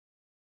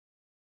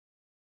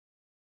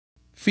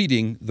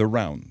feeding the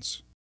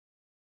rounds.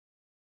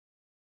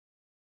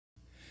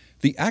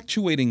 The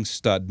actuating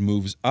stud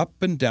moves up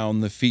and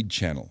down the feed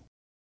channel,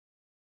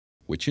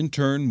 which in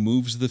turn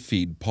moves the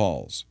feed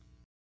pawls.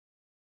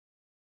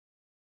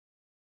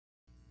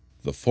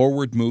 The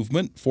forward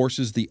movement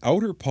forces the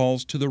outer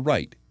pawls to the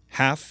right,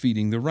 half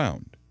feeding the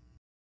round.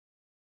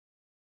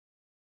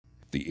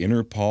 The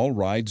inner pawl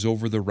rides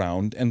over the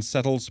round and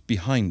settles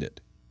behind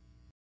it.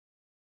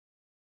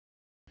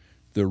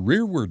 The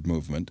rearward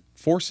movement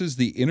forces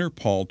the inner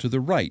pawl to the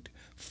right,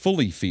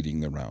 fully feeding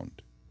the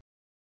round.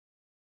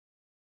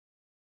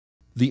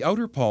 The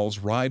outer pawls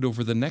ride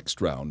over the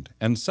next round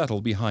and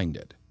settle behind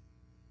it.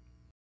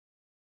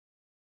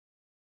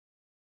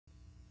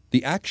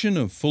 The action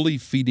of fully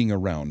feeding a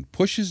round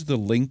pushes the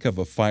link of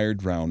a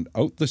fired round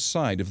out the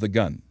side of the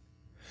gun.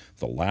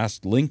 The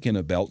last link in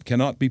a belt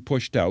cannot be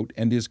pushed out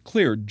and is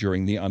cleared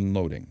during the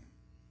unloading.